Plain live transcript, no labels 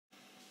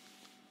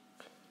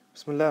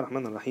بسم الله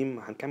الرحمن الرحيم.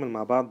 هنكمل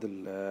مع بعض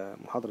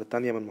المحاضرة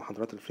التانية من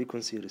محاضرات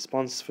الفريكونسي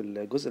ريسبونس. في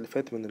الجزء اللي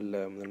فات من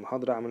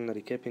المحاضرة عملنا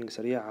ريكابينج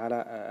سريع على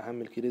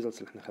أهم الكي ريزلتس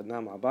اللي احنا خدناها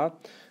مع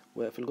بعض،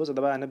 وفي الجزء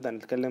ده بقى هنبدأ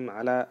نتكلم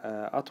على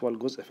أطول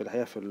جزء في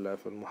الحقيقة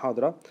في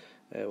المحاضرة،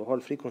 وهو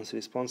الفريكونسي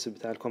ريسبونس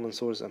بتاع الكومن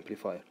سورس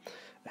امبليفاير.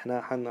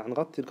 احنا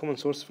هنغطي الكومن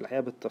سورس في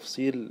الحقيقة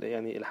بالتفصيل،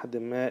 يعني إلى حد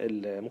ما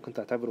ممكن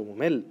تعتبره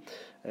ممل،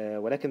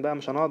 ولكن بقى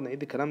مش هنقعد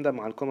نعيد الكلام ده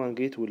مع الكومن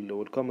جيت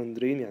والكومن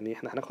درين. يعني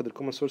احنا هناخد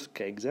الكومن سورس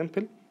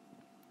كإكزامبل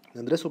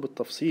ندرسه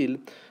بالتفصيل،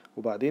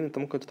 وبعدين انت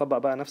ممكن تطبق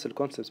بقى نفس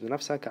الكونسبتس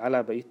بنفسك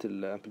على بقية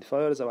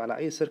الامبليفايرز او على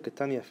اي سيركت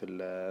تانية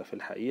في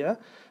الحقيقة،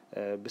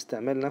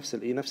 باستعمال نفس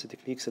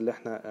التكنيكس اللي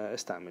احنا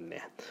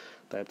استعملناها.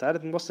 طيب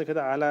تعالى نبص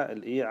كده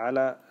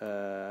على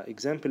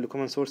اكزامبل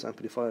لكومن سورس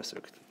امبليفاير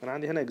سيركت. انا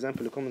عندي هنا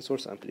اكزامبل لكومن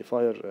سورس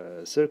امبليفاير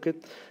سيركت.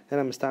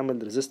 هنا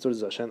مستعمل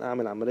ريزيستورز عشان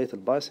اعمل عمليه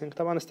البايسنج.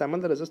 طبعا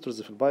استعمال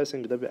الريزيستورز في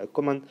البايسنج ده بيبقى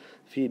كومن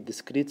في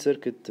الديسكريت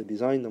سيركت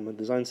ديزاين، لما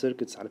ديزاين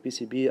سيركتس على بي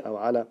سي بي او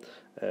على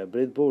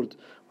بريد بورد،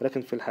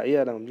 ولكن في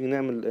الحقيقه لما بنيجي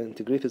نعمل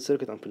انتجريتد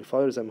سيركت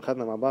امبليفاير زي ما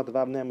خدنا مع بعض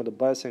بقى بنعمل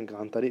البايسنج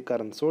عن طريق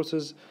كارنت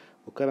سورسز،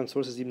 والكارنت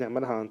سورسز دي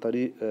بنعملها عن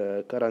طريق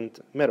كارنت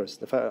ميرورز.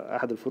 ده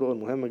احد الفروق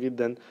المهمه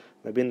جدا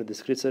ما بين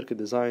الديسكريت سيركت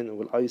ديزاين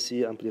والاي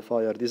سي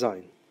امبليفاير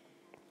ديزاين.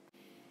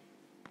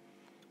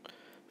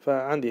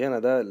 فعندي هنا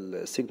ده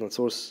السيجنال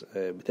سورس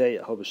بتاعي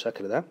اهو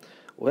بالشكل ده،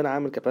 وهنا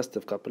عامل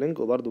كاباسيتيف كابلنج.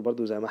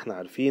 وبرده زي ما احنا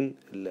عارفين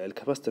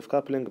الكاباسيتيف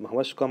كابلنج ما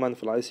هوش كومن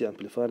في الاي سي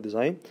امبليفاير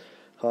ديزاين،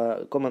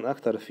 كومن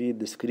اكتر في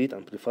الديسكريت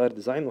امبليفاير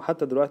ديزاين.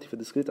 وحتى دلوقتي في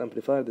الديسكريت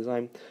امبليفاير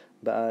ديزاين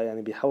بقى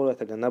يعني بيحاولوا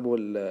يتجنبوا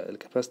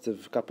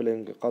الكاباسيتيف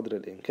كابلنج قدر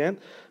الامكان.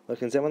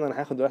 ولكن زي ما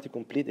انا هاخد دلوقتي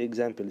كومبليت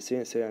اكزامبل،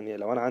 يعني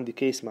لو انا عندي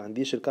كيس ما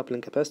عنديش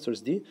الكابلنج كاباسيتورز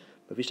دي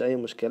مفيش اي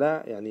مشكله،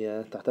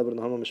 يعني تعتبر ان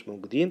هم مش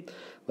موجودين.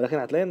 ولكن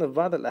هتلاقي ان في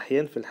بعض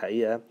الاحيان في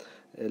الحقيقه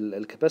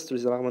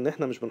الكاباسيتورز رغم ان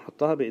احنا مش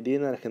بنحطها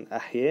بايدينا، لكن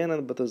احيانا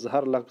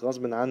بتظهر لك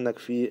غصب عنك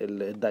في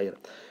الدايره.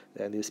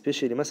 يعني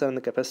سبيشالي مثلا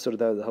الكاباسيتور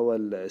ده هو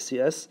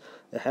السي اس،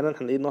 احيانا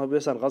هنلاقيه ان هو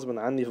بيظهر غصب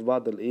عني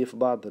في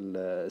بعض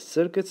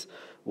السيركتس.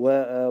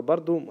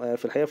 وبرده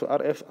في الحقيقه في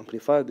الار اف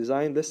امبليفاير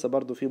ديزاين لسه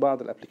برده في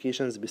بعض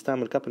الابلكيشنز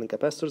بيستعمل كابلنج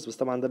كاباسيتورز، بس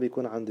طبعا ده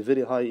بيكون عند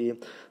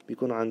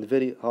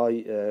فيري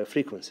هاي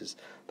فريكوينسيز.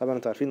 طبعا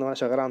انتوا عارفين ان انا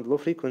شغال عند لو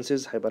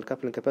فريكوينسيز هيبقى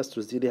الكابلنج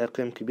كاباسيتورز دي ليها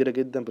قيم كبيره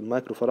جدا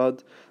بالمايكرو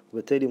فراد،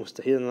 وبالتالي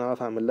مستحيل ان انا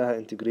اعرف اعمل لها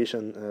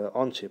انتجريشن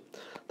اون شيب.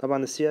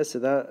 طبعا السي اس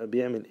ده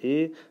بيعمل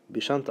ايه؟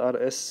 بيشنت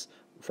ار اس،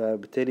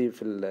 فبالتالي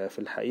في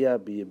الحقيقه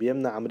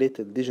بيمنع عمليه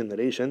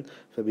الديجنريشن،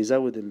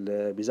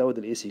 بيزود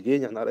الاي سي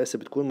جين. يعني ار اس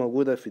بتكون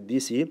موجوده في الدي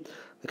سي،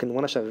 لكن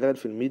وانا شغال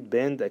في الميد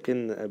باند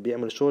اكن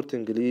بيعمل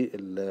شورتنج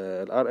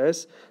للار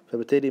اس،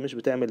 فبالتالي مش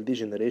بتعمل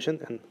ديجنريشن.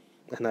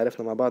 احنا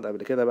عرفنا مع بعض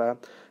قبل كده بقى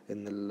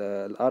ان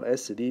الار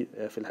اس دي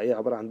في الحقيقه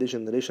عباره عن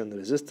ديجنريشن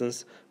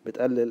ريزيستنس،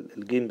 بتقلل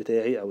الجين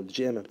بتاعي او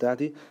الجي ام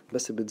بتاعتي،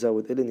 بس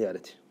بتزود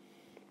اللينياريتي.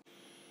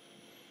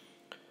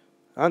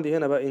 عندي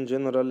هنا بقى ان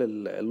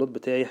جنرال اللود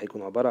بتاعي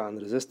هيكون عباره عن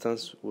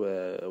ريزيستنس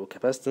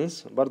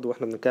وكاباسيتنس. برضو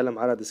واحنا بنتكلم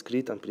على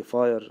ديسكريت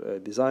امبليفاير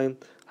ديزاين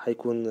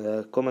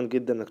هيكون كومن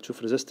جدا انك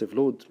تشوف ريزيستيف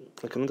لود،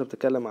 لكن انت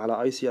بتتكلم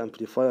على اي سي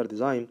امبليفاير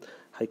ديزاين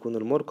هيكون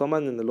المور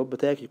كومن ان اللود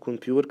بتاعك يكون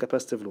بيور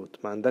كاباسيتيف لود،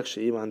 ما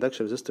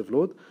عندكش ريزيستيف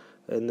لود.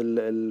 ان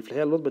في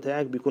الحقيقه اللود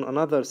بتاعك بيكون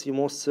another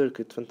CMOS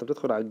circuit، فانت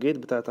بتدخل على الجيت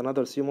بتاعت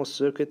another CMOS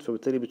circuit،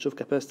 فبالتالي بتشوف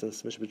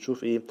capacitance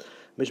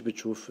مش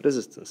بتشوف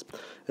resistance.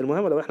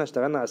 المهم لو احنا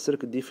اشتغلنا على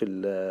السيركت دي في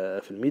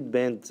الميد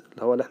باند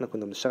اللي احنا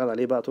كنا بنشتغل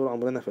عليه بقى طول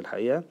عمرنا في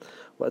الحقيقه،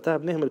 وقتها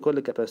بنهمل كل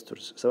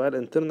الكاباسيتورز، سواء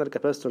الانترنال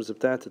كاباسيتورز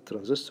بتاعه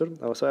الترانزستور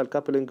او سواء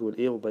الكابلنج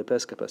والباي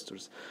باس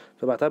كاباسيتورز.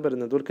 فبعتبر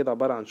ان دول كده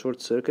عباره عن شورت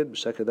سيركت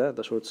بالشكل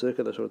ده شورت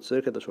سيركت، ده شورت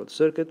سيركت، ده شورت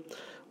سيركت.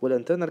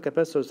 والانترنال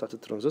كاباسيتورز بتاعه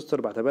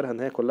الترانزستور بعتبرها ان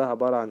هي كلها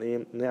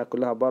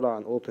عباره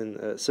عن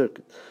اوبن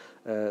سيركت.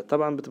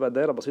 طبعا بتبقى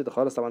الدايره بسيطه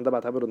خالص. طبعا ده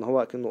بعتبره ان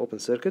هو كأنه اوبن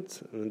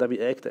سيركت، ان ده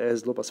بيأكت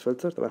از لو باس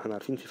فلتر. طبعا احنا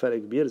عارفين في فرق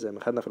كبير زي ما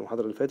خدنا في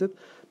المحاضره اللي فاتت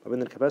ما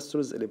بين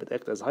الكاباسيتورز اللي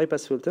بتأكت از هاي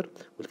باس فلتر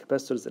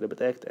والكاباسيتورز اللي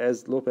بتأكت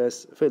از لو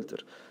باس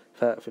فلتر.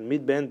 ففي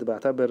الميد باند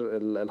بعتبر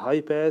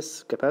الهاي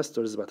باس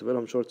كاباسيتورز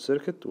بعتبرهم شورت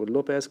سيركت،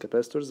 واللو باس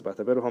كاباسيتورز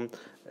بعتبرهم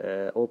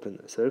اوبن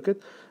سيركت.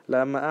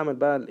 لما اعمل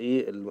بقى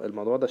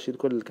الموضوع ده اشيل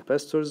كل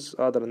الكاباسيتورز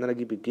اقدر ان انا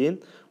اجيب الجين،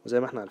 وزي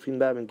ما احنا عارفين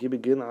بقى بنجيب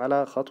الجين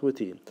على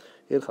خطوتين.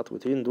 ايه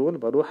الخطوتين دول؟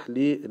 بروح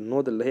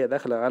للنود اللي هي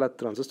داخله على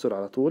الترانزستور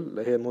على طول،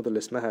 اللي هي النود اللي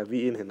اسمها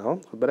في ان. هنا اهو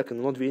خد بالك ان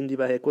النود في ان دي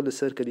بقى هي كل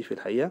السيركه دي في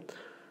الحقيقه،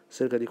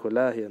 السيركه دي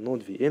كلها هي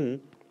نود في ان.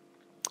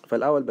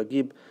 فالاول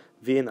بجيب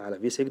في ان على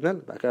في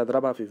سيجنال، بعد كده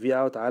اضربها في في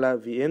اوت على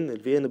في ان.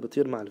 الفي ان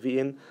بتطير مع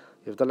الفي ان،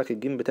 يفضل لك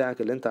الجين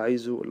بتاعك اللي انت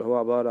عايزه اللي هو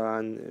عباره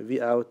عن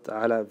في اوت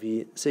على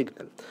في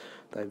سيجنال.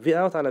 طيب في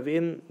اوت على في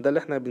ان ده اللي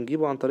احنا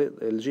بنجيبه عن طريق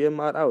الجي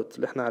ام ار اوت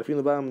اللي احنا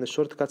عارفينه بقى من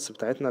الشورت كاتس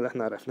بتاعتنا اللي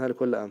احنا عرفناها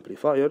لكل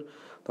امبليفاير.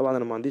 طبعا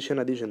انا ما عنديش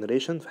هنا دي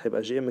جنريشن،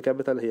 فهيبقى جي ام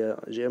كابيتال هي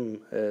جي ام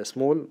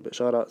سمول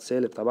باشاره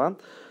سالب طبعا.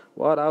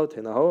 وار اوت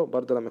هنا اهو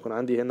برضه لما يكون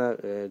عندي هنا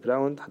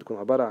جراوند هتكون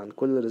عباره عن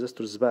كل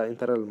الريزيستورز بقى ان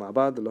بارallel مع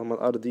بعض، اللي هم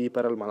الار دي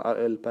بارallel مع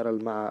الار ال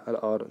بارallel مع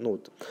الار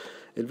نود.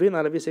 الفين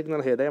على في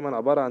سيجنال هي دايما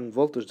عباره عن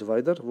فولتج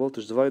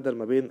ديفايدر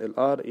ما بين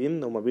الار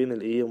ان وما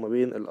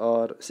بين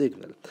الار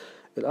سيجنال.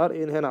 الار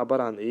ان هنا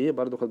عباره عن ايه؟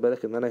 برضو خد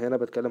بالك ان انا هنا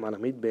بتكلم على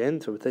ميد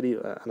باند، فبالتالي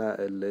انا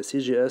السي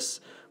جي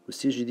اس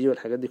والسي جي دي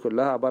والحاجات دي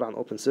كلها عباره عن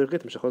اوبن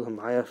سيركت، مش هاخدهم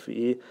معايا في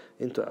ايه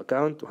انتو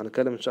اكاونت،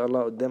 وهنتكلم ان شاء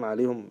الله قدام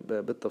عليهم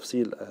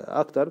بالتفصيل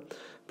اكتر.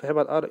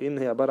 فهيبقى الار ان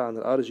هي عباره عن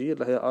الار جي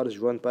اللي هي ار جي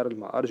 1 بارل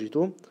مع ار جي 2،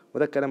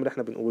 وده الكلام اللي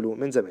احنا بنقوله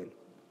من زمان.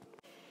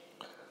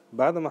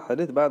 بعد ما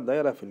حليت بقى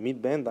الدايره في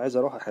الميد باند، عايز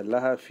اروح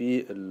احلها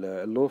في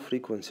اللو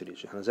فريكوينسي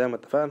رينج. احنا زي ما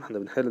اتفقنا احنا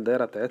بنحل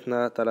الدايره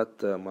بتاعتنا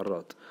 3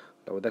 مرات.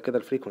 لو ده كده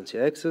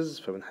الفريكوينسي اكسس،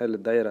 فبنحل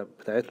الدايره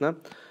بتاعتنا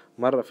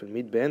مره في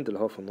الميد باند اللي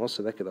هو في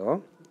النص ده كده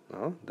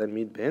اهو ده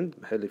الميد باند،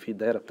 بحل فيه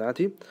الدايره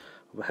بتاعتي.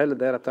 وبحل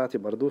الدايره بتاعتي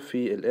برضو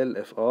في ال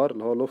LFR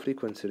اللي هو لو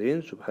فريكوينسي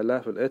رينج، وبحلها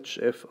في ال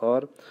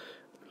HFR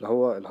اللي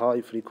هو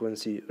الهاي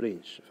فريكوينسي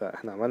رينج.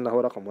 فاحنا عملنا هو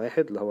رقم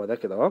 1 اللي هو ده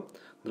كده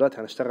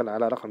دلوقتي هنشتغل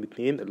على رقم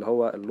 2 اللي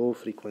هو اللو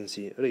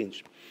فريكوينسي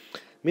رينج.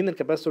 مين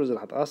الكاباستورز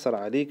اللي هتأثر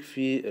عليك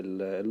في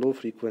اللو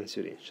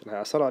فريكوينسي رينج؟ اللي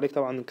هيأثروا عليك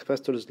طبعا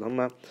الكاباستورز اللي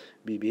هم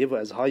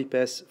بيبيهيفوا از هاي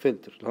باس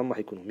فلتر، اللي هم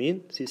هيكونوا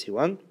مين؟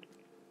 CC1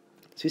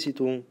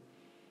 CC2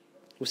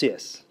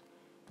 وCS.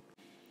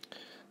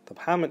 طب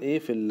هعمل ايه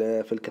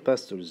في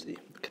الكاباستورز دي؟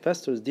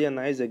 الكاباستورز دي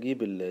انا عايز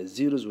اجيب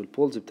الزيروز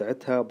والبولز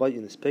بتاعتها باي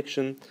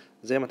انسبكشن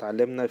زي ما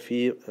اتعلمنا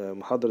في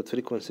محاضرة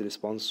فريكوينسي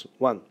ريسبونس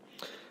 1.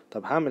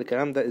 طب هعمل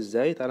الكلام ده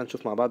ازاي؟ تعال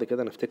نشوف مع بعض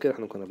كده، نفتكر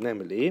احنا كنا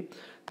بنعمل ايه.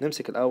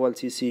 نمسك الاول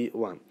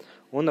CC1،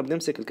 وقلنا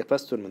بنمسك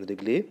الكاباستور من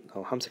رجليه،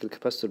 او همسك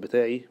الكاباستور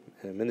بتاعي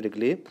من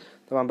رجليه.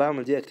 طبعا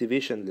بعمل دي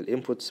اكتيفيشن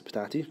للانبوتس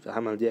بتاعتي،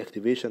 فهعمل دي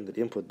اكتيفيشن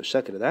للانبوت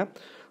بالشكل ده.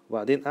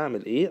 وبعدين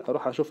اعمل ايه؟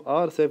 اروح اشوف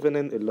R7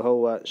 اللي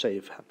هو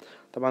شايفها.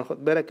 طبعا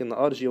خد بالك ان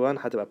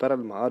RG1 هتبقى بارل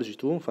مع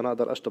RG2، فانا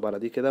اقدر اشطب على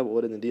دي كده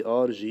واقول ان دي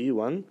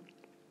RG1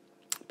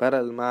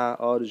 بارل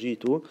مع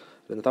RG2،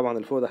 لان طبعا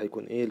اللي فوق ده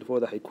هيكون ايه؟ اللي فوق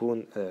ده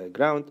هيكون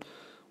جراوند.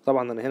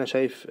 طبعا انا هنا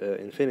شايف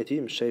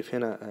انفينيتي، مش شايف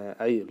هنا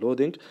اي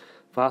لودنج.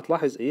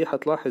 فهتلاحظ ايه؟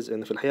 هتلاحظ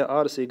ان في الحقيقه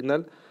ار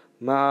سيجنال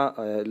مع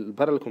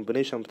البارل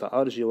كومبينيشن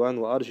بتاع RG1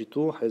 و RG2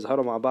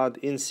 هيظهروا مع بعض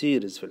ان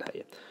سيريز في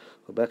الحقيقه.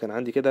 خد بالك انا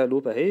عندي كده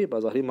لوب اهي،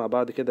 يبقى ظاهرين مع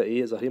بعض كده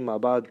ايه؟ ظاهرين مع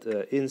بعض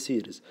ان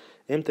سيريز.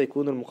 امتى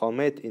يكون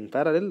المقاومات ان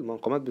بارالل؟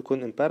 المقاومات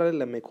بيكون ان بارالل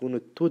لما يكونوا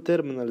التو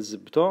تيرمينالز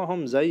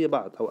بتوعهم زي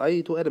بعض، او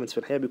اي تو اليمنتس في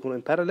الحقيقه بيكونوا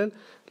ان بارالل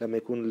لما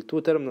يكون التو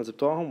تيرمينالز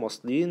بتوعهم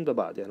واصلين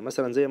ببعض. يعني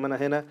مثلا زي ما انا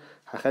هنا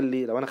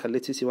هخلي، لو انا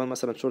خليت CC1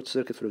 مثلا شورت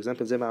سيركت فور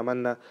اكزامبل زي ما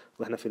عملنا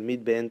واحنا في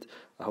الميد باند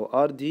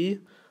اهو، RD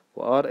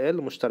وRL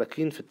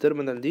مشتركين في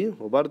التيرمينال دي،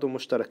 وبرضه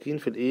مشتركين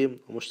في الايه؟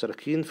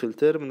 ومشتركين في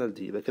التيرمينال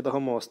دي، يبقى كده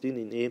هم واصلين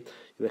ان ايه؟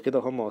 يبقى كده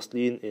هم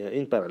واصلين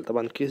ان بارل.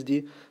 طبعا الكيس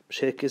دي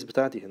مش هي الكيس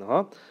بتاعتي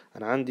هنا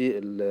انا عندي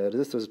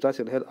الريزيستورز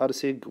بتاعتي اللي هي الار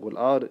سيج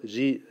والار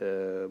جي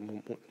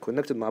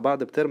كونكتد مع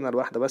بعض بتيرمينال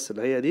واحده بس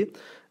اللي هي دي.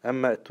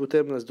 اما التو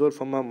تيرمينالز دول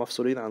فهم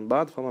مفصولين عن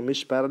بعض، فهم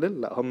مش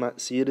بارلل، لا هم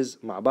سيريز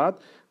مع بعض،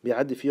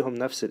 بيعدي فيهم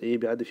نفس الايه؟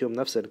 بيعدي فيهم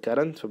نفس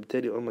الكارنت،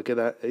 فبالتالي هم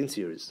كده ان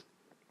سيريز.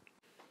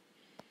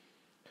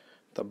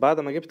 طب بعد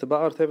ما جبت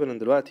بقى R7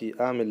 دلوقتي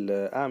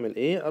اعمل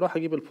ايه؟ اروح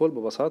اجيب البول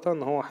ببساطه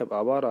ان هو هيبقى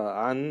عباره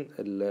عن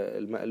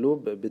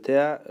المقلوب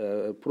بتاع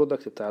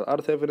البرودكت بتاع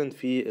الR7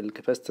 في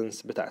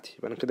الكاباسيتنس بتاعتي.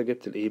 يبقى انا كده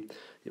جبت الايه؟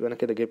 يبقى انا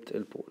كده جبت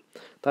البول.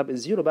 طب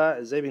الزيرو بقى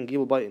ازاي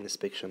بنجيبه باي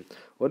انسبكشن؟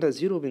 قلنا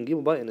الزيرو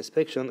بنجيبه باي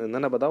انسبكشن ان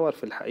انا بدور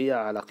في الحقيقه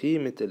على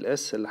قيمه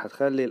الاس اللي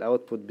هتخلي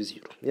الاوتبوت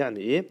بزيرو. يعني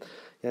ايه؟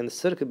 يعني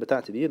السيركت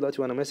بتاعتي دي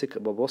دلوقتي وانا ماسك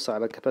ببص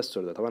على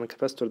الكاباسيتور ده. طبعا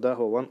الكاباسيتور ده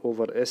هو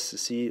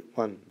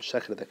 1/SC1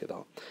 بالشكل ده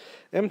كده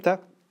امتى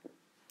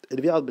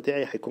الفي اوت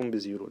بتاعي هيكون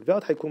بزيرو؟ الفي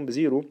اوت هيكون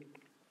بزيرو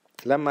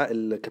لما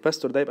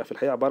الكاباستور ده يبقى في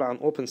الحقيقه عباره عن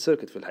اوبن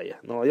سيركت، في الحقيقه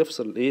ان هو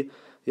يفصل ايه؟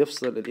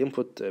 يفصل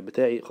الانبوت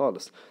بتاعي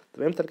خالص.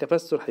 طب امتى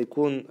الكاباستور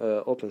هيكون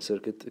اوبن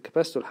سيركت؟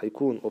 الكاباستور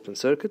هيكون اوبن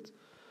سيركت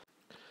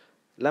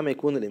لما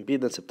يكون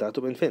الامبيدنس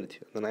بتاعته بانفينيتي.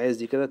 انا عايز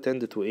دي كده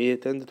تند تو ايه؟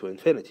 تند تو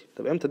انفينيتي.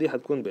 طب امتى دي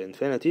هتكون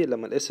بانفينيتي؟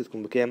 لما الاس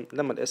تكون بكام؟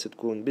 لما الاس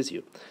تكون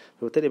بزيرو.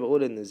 فبالتالي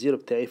بقول ان الزيرو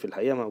بتاعي في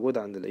الحقيقه موجود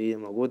عند الايه؟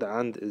 موجود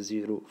عند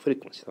الزيرو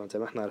فريكونسي. طبعا زي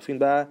ما احنا عارفين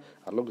بقى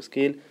على اللوج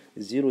سكيل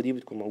الزيرو دي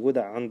بتكون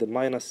موجوده عند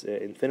الماينس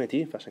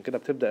انفينيتي، فعشان كده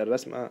بتبدا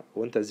الرسمه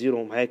وانت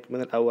الزيرو معاك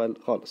من الاول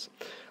خالص.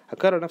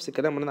 هكرر نفس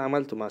الكلام اللي انا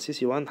عملته مع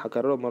CC1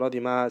 هكرره المره دي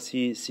مع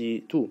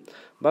CC2.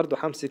 برضو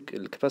همسك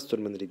الكاباستور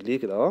من رجليه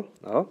كده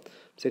اهو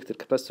مسكت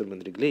الكاباستور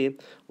من رجليه،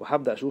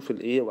 وهبدا اشوف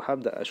الايه؟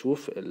 وهبدا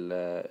اشوف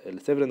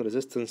الثيفلين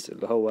ريزيستنس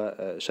اللي هو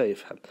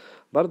شايفها.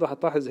 برضو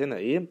هتلاحظ هنا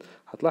ايه؟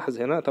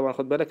 هتلاحظ هنا طبعا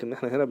خد بالك ان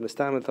احنا هنا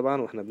بنستعمل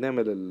طبعا واحنا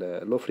بنعمل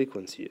اللو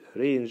فريكوينسي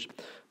رينج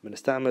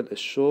بنستعمل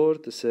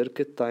الشورت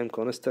سيركت تايم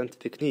كونستانت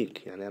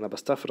تكنيك. يعني انا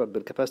بستفرد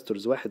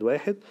بالكاباستورز واحد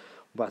واحد،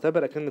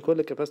 وبعتبر اكن كل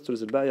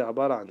الكاباستورز الباقيه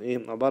عباره عن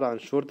ايه؟ عباره عن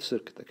شورت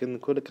سيركت، اكن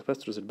كل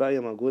الكاباستورز الباقيه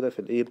موجوده في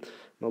الايه؟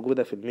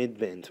 موجوده في الميد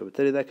باند.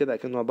 فبالتالي ده كده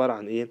اكنه عباره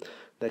عن ايه؟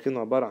 ده اكنه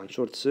عباره عن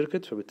شورت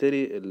سيركت.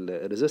 فبالتالي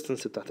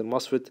الريزيستنس بتاعت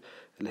الماسفت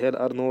اللي هي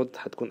الار نود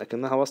هتكون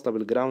اكنها واصله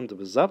بالجراوند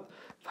بالظبط،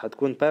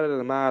 فهتكون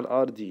بارلل مع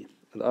الار دي.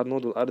 الار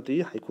نود والار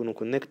دي هيكونوا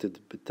كونكتد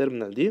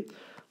بالتيرمينال دي،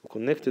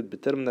 وكونكتد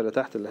بالتيرمينال اللي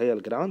تحت اللي هي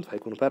الجراوند،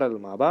 فهيكونوا بارالل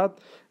مع بعض.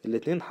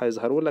 الاتنين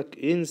هيظهروا لك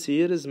ان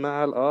سيريز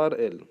مع الار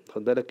ال.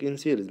 خد بالك ان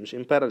سيريز مش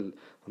ان بارالل.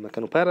 لما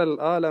كانوا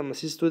بارالل لما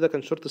سي 2 ده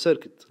كان شورت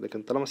سيركت،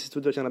 لكن طالما سي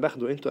 2 دلوقتي انا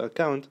باخده انتو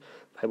اكاونت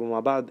هيبقوا مع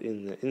بعض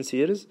ان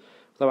سيريز.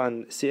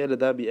 طبعا السي ال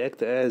ده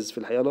بيأكت از في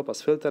الحقيقه لو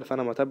باس فلتر،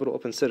 فانا معتبره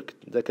اوبن سيركت.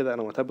 ده كده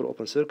انا معتبره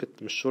اوبن سيركت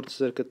مش شورت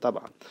سيركت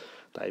طبعا.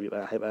 طيب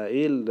يبقى هيبقى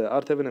ايه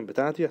الار تيفنن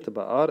بتاعتي؟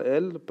 هتبقى ار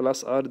ال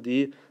بلس ار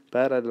دي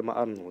بارالل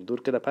مع ار نود. دول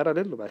كده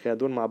بارالل، وبعد كده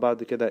دول مع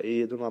بعض كده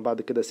ايه؟ دول مع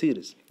بعض كده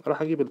سيريز.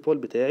 اروح اجيب البول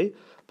بتاعي.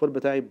 البول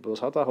بتاعي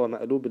ببساطه هو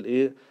مقلوب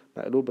الايه؟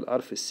 مقلوب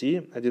الار في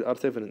السي. ادي الار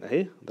تيفنن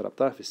اهي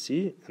ضربتها في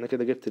السي، انا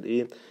كده جبت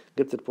الايه؟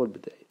 جبت البول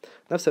بتاعي.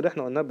 نفس اللي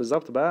احنا قلناه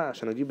بالظبط بقى.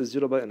 عشان اجيب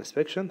الزيرو باي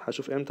انسبكشن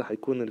هشوف امتى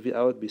هيكون الفي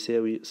اوت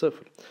بيساوي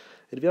صفر.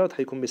 الفي اوت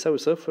هيكون بيساوي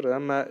صفر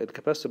لما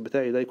الكاباسيتور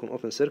بتاعي ده يكون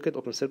اوبن سيركت.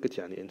 اوبن سيركت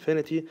يعني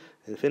انفينيتي.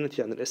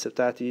 انفينيتي يعني الاس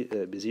بتاعتي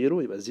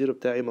بزيرو، يبقى الزيرو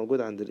بتاعي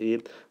موجود عند الايه؟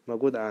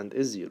 موجود عند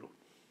الزيرو.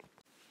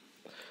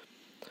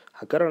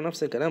 هكرر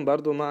نفس الكلام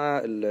برضو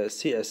مع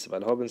السي اس بقى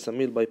اللي هو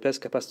بنسميه الباي باس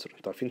كاباستور.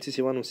 انتوا عارفين سي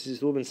سي 1 وسي سي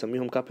 2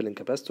 بنسميهم كابلنج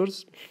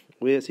كاباستورز،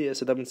 وسي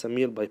اس ده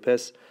بنسميه الباي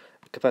باس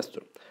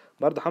كاباستور.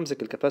 برضو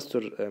همسك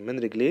الكاباستور من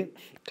رجليه.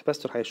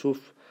 الكاباستور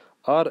هيشوف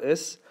ار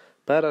اس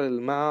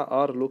بارالل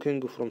مع ار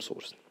لوكينج فروم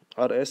سورس.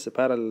 ار اس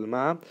بارالل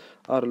مع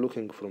ار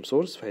لوكينج فروم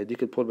سورس،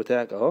 فهيديك البول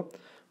بتاعك اهو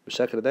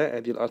بالشكل ده.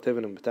 ادي الار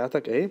تيفنن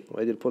بتاعتك اهي،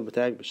 وادي البول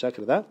بتاعك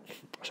بالشكل ده.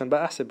 عشان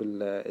بقى احسب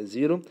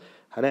الزيرو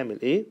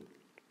هنعمل ايه؟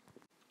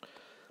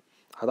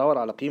 هدور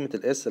على قيمة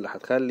الاس اللي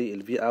هتخلي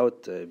الفي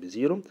اوت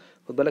بزيرو.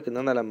 خد بالك ان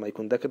انا لما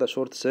يكون ده كده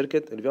شورت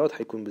سيركت الفي اوت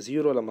هيكون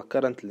بزيرو لما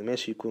الكرنت اللي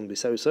ماشي يكون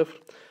بيساوي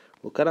صفر،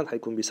 والكرنت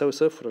هيكون بيساوي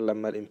صفر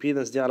لما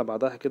الامبيدنس دي على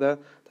بعضها كده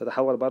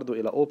تتحول برضو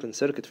الى اوبن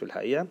سيركت في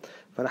الحقيقة.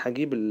 فانا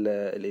هجيب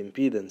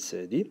الامبيدنس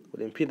دي،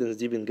 والامبيدنس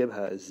دي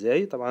بنجيبها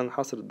ازاي؟ طبعا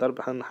حاصل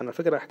الضرب. انا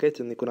فاكر حكاية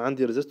ان يكون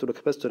عندي ريزيستور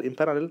وكاباستور ان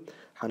بارالل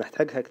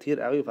هنحتاجها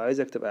كتير قوي،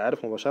 فعايزك تبقى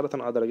عارف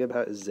مباشرة اقدر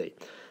اجيبها ازاي.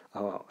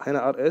 اهو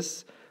هنا ار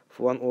اس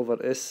في 1 over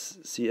s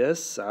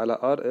cs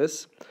على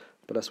rs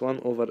بلس 1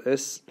 over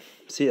s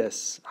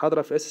cs.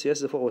 هضرب في s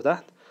cs فوق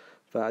وتحت،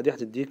 فدي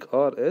هتديك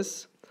rs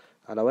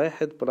على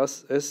 1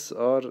 بلس s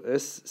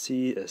rs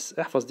cs.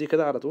 احفظ دي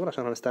كده على طول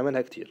عشان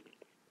هنستعملها كتير.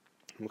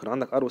 ممكن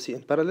عندك r و c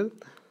in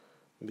parallel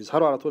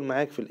بيظهروا على طول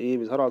معاك في الايه؟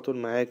 بيظهروا على طول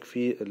معاك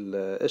في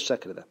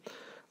الشكل ده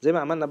زي ما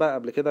عملنا بقى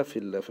قبل كده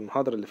في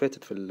المحاضرة اللي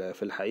فاتت.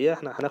 في الحقيقة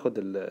احنا هناخد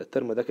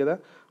الترم ده كده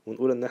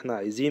ونقول ان احنا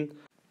عايزين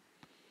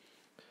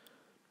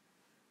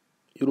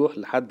يروح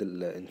لحد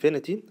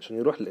الانفينيتي. عشان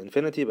يروح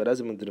للانفينيتي يبقى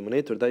لازم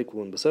الدينومينيتور ده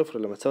يكون بصفر.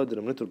 لما تساوي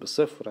الدينومينيتور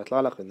بالصفر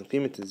هيطلع لك ان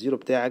قيمه الزيرو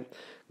بتاعك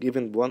given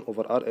ب 1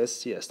 over r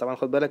s c s. طبعا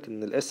خد بالك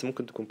ان الاس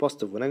ممكن تكون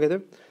بوزيتيف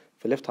ونيجاتيف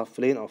في ليفت هاف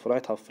بلين او في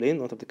رايت هاف بلين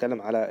وانت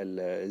بتتكلم على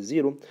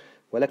الزيرو،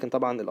 ولكن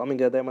طبعا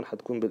الاوميجا دايما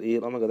هتكون بالايه؟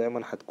 الاوميجا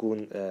دايما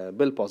هتكون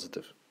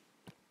بالبوزيتيف.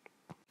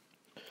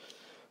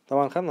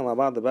 طبعا خدنا مع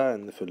بعض بقى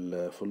ان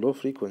في اللو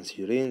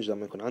فريكوانسي رينج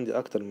لما يكون عندي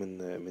اكتر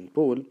من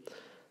بول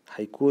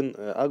هيكون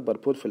اكبر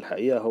بول في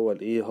الحقيقه هو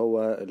الايه؟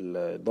 هو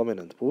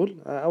الدومينانت بول.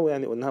 او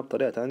يعني قلناها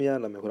بطريقه تانية،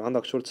 لما يكون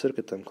عندك شورت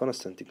سيركت اند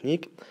كونستانت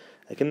تكنيك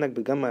اكنك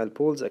بتجمع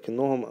البولز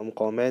اكنهم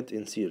مقاومات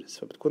ان سيريز،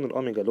 فبتكون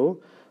الاوميجا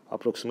لو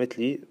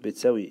approximately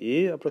بتساوي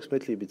ايه؟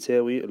 approximately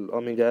بتساوي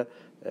الاوميجا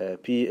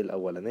بي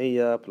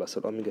الاولانيه بلس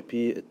الاوميجا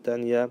بي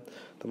الثانيه.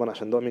 طبعا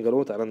عشان ده اوميجا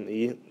لو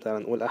تعالى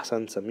نقول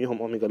احسن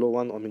نسميهم اوميجا لو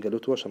 1 اوميجا لو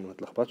 2 عشان ما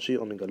نتلخبطش.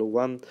 اوميجا لو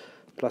 1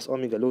 بلس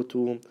اوميجا لو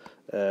 2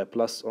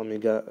 بلس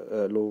اوميجا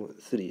لو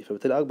 3،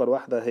 فبالتالي اكبر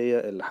واحده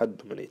هي اللي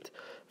هتدومينيت.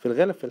 في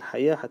الغالب في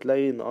الحقيقه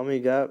هتلاقي ان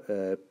اوميجا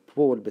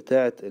بول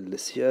بتاعه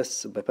السي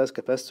اس باي باس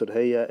كاباستور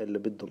هي اللي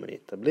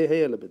بتدومينيت. طب ليه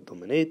هي اللي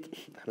بتدومينيت؟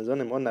 احنا زي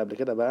ما قلنا قبل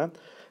كده بقى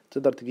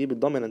تقدر تجيب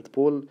الدومينانت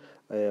بول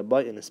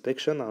باي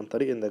انسبكشن عن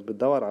طريق انك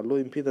بتدور على اللو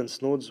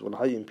امبيدنس نودز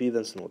والهاي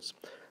امبيدنس نودز.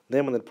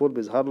 دايما البول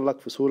بيظهر لك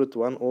في صوره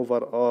 1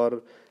 اوفر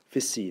ار في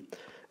السي.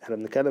 احنا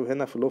بنتكلم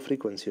هنا في اللو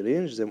فريكوانسي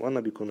رينج زي ما قلنا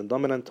بيكون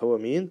الدومينانت هو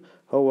مين؟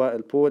 هو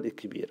البول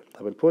الكبير.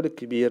 طب البول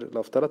الكبير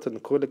لو افترضت ان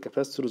كل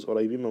الكاباسيتورز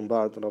قريبين من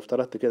بعض، لو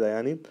افترضت كده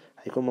يعني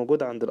هيكون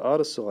موجود عند الار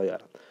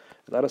الصغيره.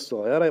 الار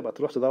الصغيره يبقى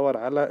تروح تدور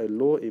على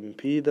اللو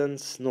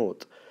امبيدنس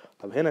نود.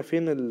 طب هنا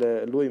فين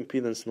اللو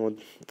امبيدنس نود؟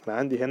 انا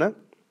عندي هنا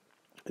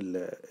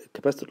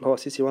الكاباسيتور اللي هو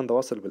سي سي 1 ده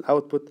واصل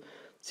بالاوتبوت،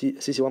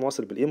 سي سي 1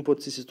 واصل بالانبوت،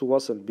 سي سي 2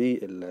 واصل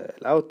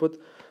بالاوتبوت،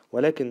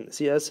 ولكن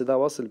سي اس ده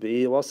واصل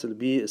بايه؟ واصل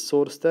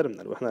بالسورس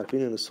تيرمينال. واحنا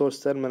عارفين ان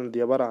السورس تيرمينال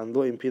دي عباره عن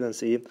لو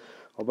امبيدنس ايه؟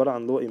 عباره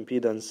عن لو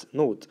امبيدنس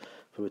نود.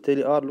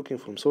 فبالتالي ار لوكينج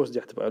فروم سورس دي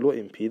هتبقى لو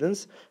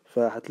امبيدنس.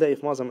 فهتلاقي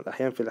في معظم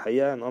الاحيان في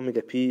الحقيقه ان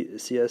اوميجا بي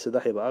سي اس ده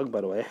هيبقى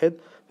اكبر واحد،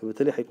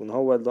 فبالتالي هيكون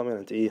هو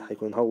الدومينانت ايه؟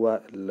 هيكون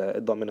هو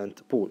الدومينانت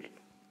بول.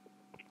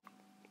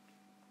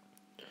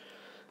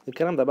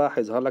 الكلام ده بقى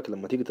هيظهر لك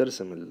لما تيجي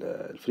ترسم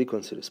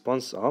الفريكوانسي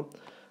ريسبونس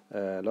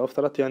لو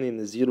افترضت يعني ان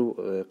الزيرو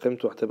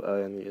قيمته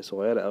هتبقى يعني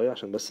صغيره قوي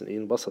عشان بس ايه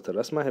نبسط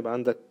الرسمه. هيبقى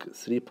عندك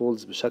 3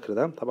 بولز بالشكل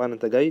ده. طبعا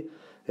انت جاي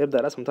يبدا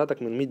الرسمه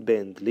بتاعتك من الميد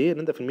باند. ليه؟ لان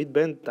انت في الميد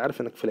باند انت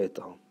عارف انك فلات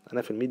اهو.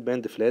 انا في الميد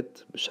باند فلات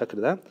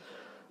بالشكل ده.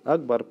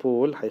 اكبر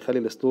بول هيخلي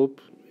السلوب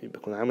يبقى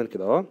يكون عامل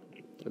كده اهو.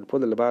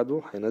 البول اللي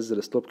بعده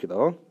هينزل سلوب كده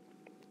اهو،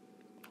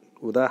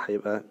 وده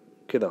هيبقى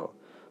كده اهو.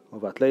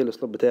 وهتلاقي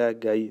السلوب بتاعك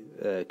جاي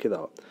كده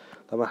اهو.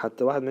 طبعا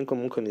حتى واحد منكم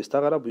ممكن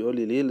يستغرب ويقول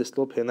لي ليه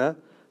السلوب هنا،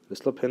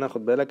 السلوب هنا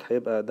خد بالك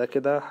هيبقى ده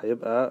كده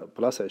هيبقى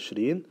بلس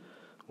 20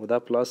 وده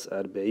بلس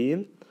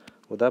 40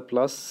 وده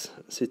بلس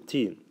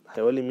 60.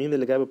 هيقول لي مين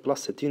اللي جايب بلس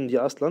 60 دي؟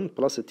 اصلا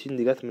بلس 60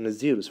 دي جت من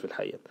الزيروز في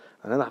الحقيقه.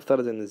 انا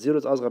هفترض ان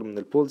الزيروز اصغر من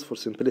البولز فور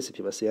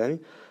سمبلسيتي بس يعني،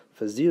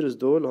 فالزيروز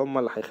دول هم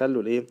اللي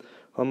هيخلوا الايه،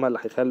 هم اللي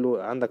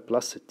هيخلوا عندك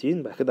بلس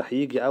 60. بعد كده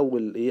هيجي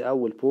اول ايه،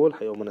 اول بول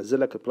هيقوم منزل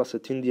لك البلس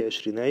 60 دي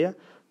 20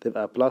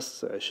 تبقى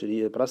بلس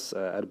 20 بلس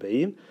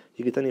 40.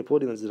 يجي تاني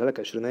بول ينزلها لك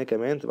 20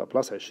 كمان تبقى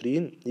بلس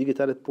 20. يجي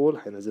تالت بول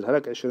هينزلها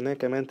لك 20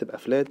 كمان تبقى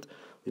فلات.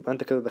 يبقى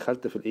انت كده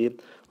دخلت في الايه،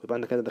 ويبقى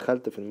انت كده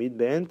دخلت في الميد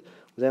باند.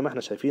 وزي ما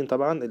احنا شايفين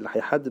طبعا اللي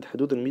هيحدد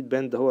حدود الميد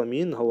باند هو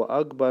مين؟ هو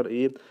اكبر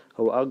ايه،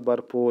 هو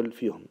اكبر بول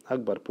فيهم.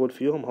 اكبر بول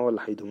فيهم هو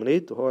اللي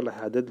هيدومينيت وهو اللي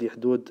هيحدد لي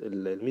حدود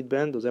الميد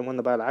باند. وزي ما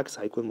قلنا بقى العكس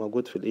هيكون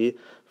موجود في الايه،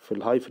 في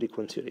الهاي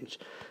فريكوينسي رينج.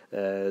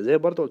 زي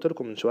برضو قلت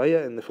لكم من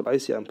شويه ان في الاي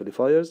سي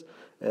امبليفايرز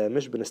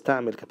مش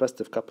بنستعمل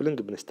كاباسيتيف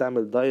كابلنج،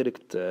 بنستعمل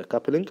دايركت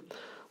كابلنج.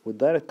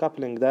 والدايركت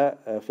كابلنج ده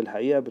في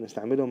الحقيقه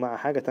بنستعمله مع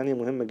حاجه تانية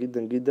مهمه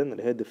جدا جدا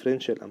اللي هي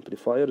ديفرنشال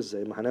امبليفايرز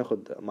زي ما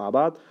هناخد مع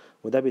بعض.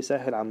 وده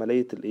بيسهل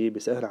عمليه الايه،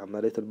 بيسهل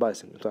عمليه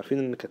البايسنج. انتوا عارفين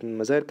ان كانت من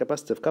مزايا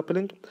الكاباسيتيف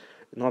كابلنج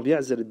ان هو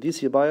بيعزل الدي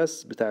سي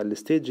بايس بتاع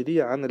الستيج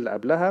دي عن اللي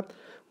قبلها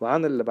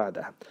وعن اللي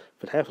بعدها.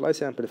 في الحقيقه في الاي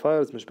سي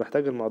امبليفايرز مش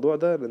بحتاج الموضوع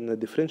ده، لان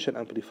الديفرنشال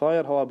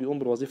امبليفاير هو بيقوم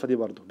بالوظيفه دي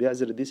برضه،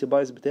 بيعزل الدي سي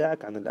بايس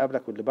بتاعك عن اللي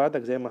قبلك واللي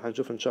بعدك زي ما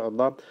هنشوف ان شاء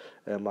الله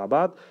مع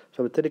بعض.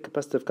 فبالتالي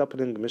الكاباسيتيف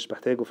كابلنج مش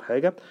بحتاجه في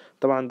حاجه.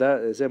 طبعا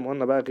ده زي ما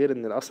قلنا بقى غير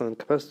ان اصلا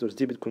الكاباسيتورز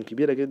دي بتكون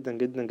كبيره جدا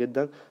جدا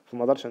جدا،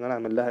 فما اقدرش ان انا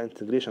اعمل لها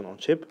انتجريشن اون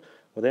شيب.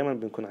 ودايما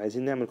بنكون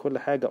عايزين نعمل كل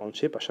حاجه اون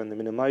شيب عشان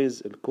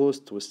نمينيمايز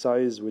الكوست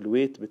والسايز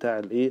والويت بتاع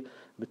الايه،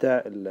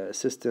 بتاع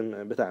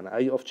السيستم بتاعنا.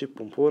 اي اوف شيب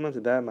كومبوننت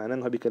ده معناه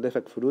ان هو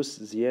بيكلفك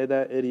فلوس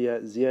زياده، اريا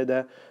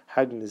زياده،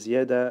 حجم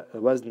زياده،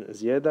 وزن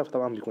زياده،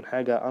 فطبعا بيكون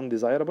حاجه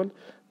undesirable.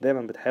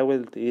 دايما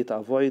بتحاول ايه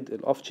تافويد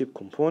الاوف شيب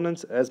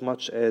كومبوننتس as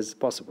much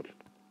as possible.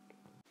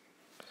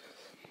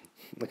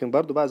 لكن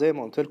برضو بقى زي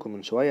ما قلت لكم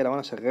من شويه لو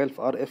انا شغال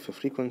في ار اف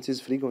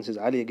فريكونسيز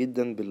عاليه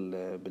جدا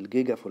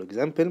بالجيجا فور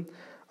اكزامبل،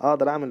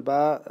 اقدر اعمل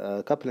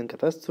بقى كابلنج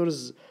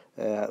كاباسيتورز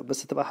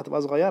بس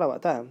هتبقى صغيره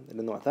وقتها،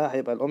 لان وقتها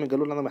هيبقى الاوميجا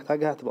لود اللي انا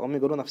محتاجها هتبقى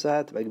اوميجا لود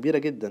نفسها هتبقى كبيره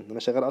جدا. انا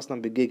شغال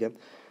اصلا بالجيجا،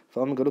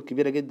 فاوميجا لود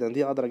كبيره جدا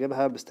دي اقدر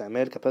اجيبها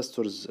باستعمال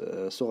كاباسيتورز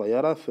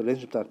صغيره في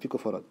الرينج بتاع البيكو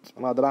فراد.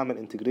 انا اقدر اعمل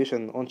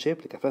انتجريشن اون شيب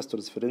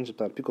لكاباسيتورز في الرينج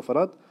بتاع البيكو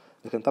فراد،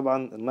 لكن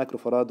طبعا المايكرو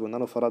فراد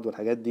والنانو فراد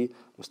والحاجات دي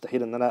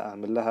مستحيل ان انا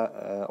اعمل لها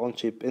اون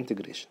شيب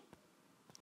انتجريشن.